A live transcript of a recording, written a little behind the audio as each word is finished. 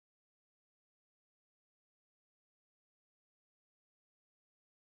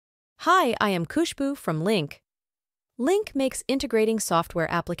Hi, I am Kushbu from Link. Link makes integrating software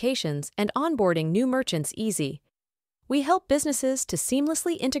applications and onboarding new merchants easy. We help businesses to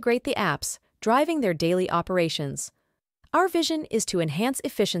seamlessly integrate the apps, driving their daily operations. Our vision is to enhance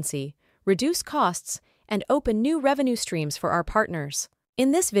efficiency, reduce costs, and open new revenue streams for our partners.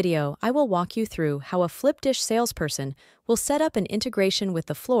 In this video, I will walk you through how a Flipdish salesperson will set up an integration with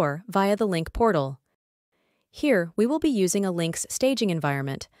the floor via the Link portal. Here, we will be using a Link's staging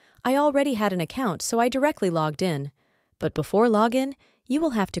environment. I already had an account, so I directly logged in. But before login, you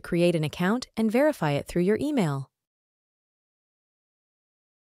will have to create an account and verify it through your email.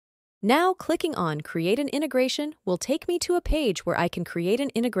 Now, clicking on Create an Integration will take me to a page where I can create an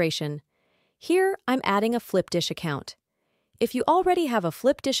integration. Here, I'm adding a Flipdish account. If you already have a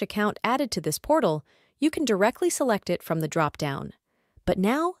Flipdish account added to this portal, you can directly select it from the drop-down. But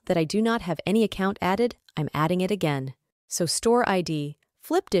now that I do not have any account added, I'm adding it again. So Store ID,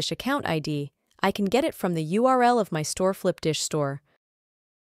 Flipdish account ID, I can get it from the URL of my store Flipdish store.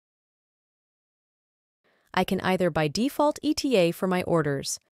 I can either by default ETA for my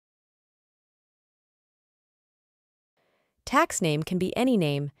orders. Tax name can be any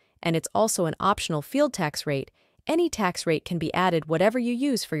name, and it's also an optional field tax rate. Any tax rate can be added whatever you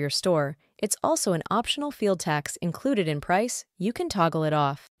use for your store. It's also an optional field tax included in price. You can toggle it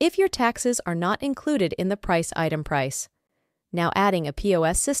off if your taxes are not included in the price item price. Now adding a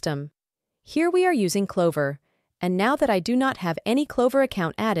POS system. Here we are using Clover, and now that I do not have any Clover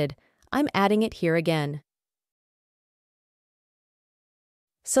account added, I'm adding it here again.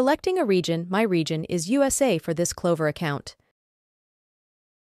 Selecting a region, my region is USA for this Clover account.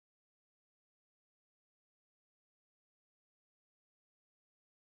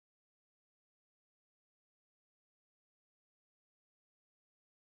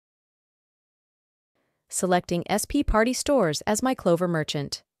 Selecting SP Party Stores as my Clover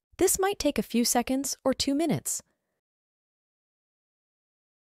merchant. This might take a few seconds or 2 minutes.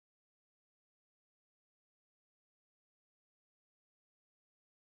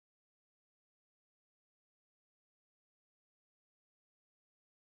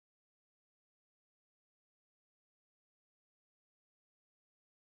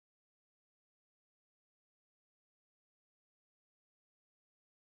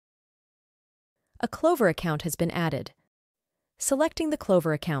 A Clover account has been added. Selecting the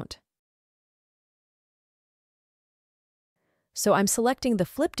Clover account. So I'm selecting the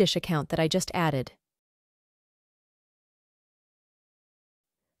Flipdish account that I just added.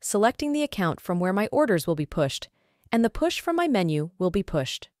 Selecting the account from where my orders will be pushed, and the push from my menu will be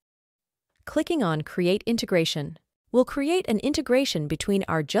pushed. Clicking on Create Integration will create an integration between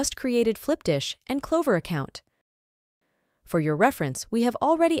our just created Flipdish and Clover account. For your reference, we have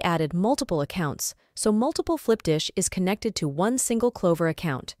already added multiple accounts, so multiple Flipdish is connected to one single Clover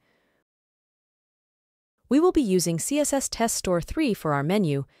account. We will be using CSS Test Store 3 for our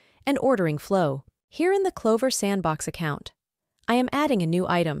menu and ordering flow. Here in the Clover Sandbox account, I am adding a new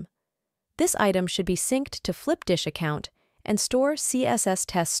item. This item should be synced to Flipdish account and store CSS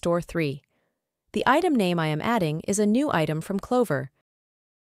Test Store 3. The item name I am adding is a new item from Clover,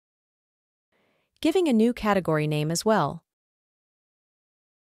 giving a new category name as well.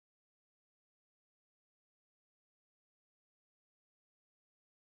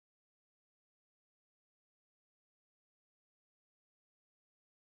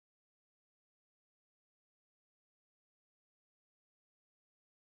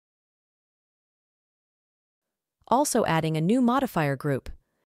 Also adding a new modifier group.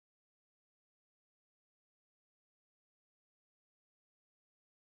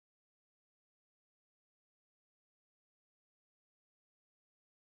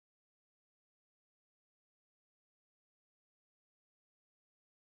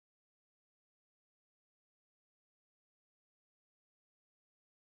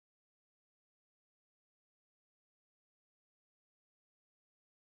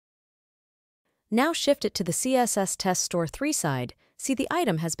 Now shift it to the CSS Test Store 3 side. See, the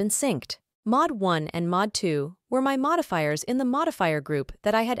item has been synced. Mod 1 and Mod 2 were my modifiers in the modifier group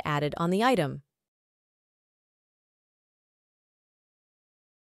that I had added on the item.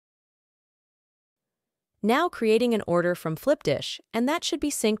 Now creating an order from Flipdish, and that should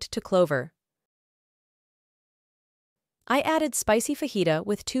be synced to Clover. I added spicy fajita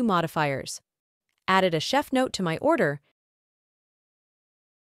with 2 modifiers. Added a chef note to my order,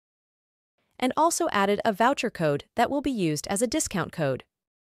 and also added a voucher code that will be used as a discount code.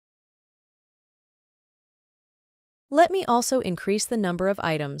 Let me also increase the number of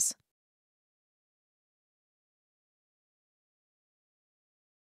items.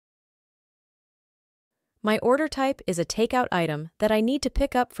 My order type is a takeout item that I need to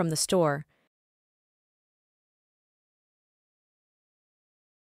pick up from the store.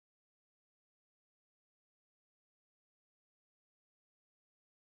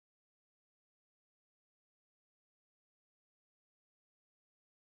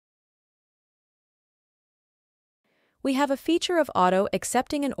 We have a feature of auto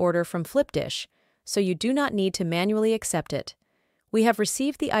accepting an order from Flipdish, so you do not need to manually accept it. We have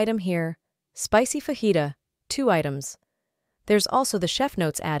received the item here, spicy fajita, 2 items. There's also the chef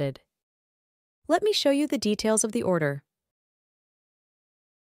notes added. Let me show you the details of the order.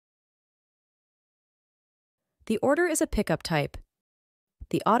 The order is a pickup type.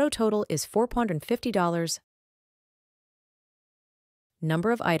 The auto total is $450.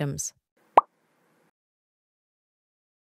 Number of items,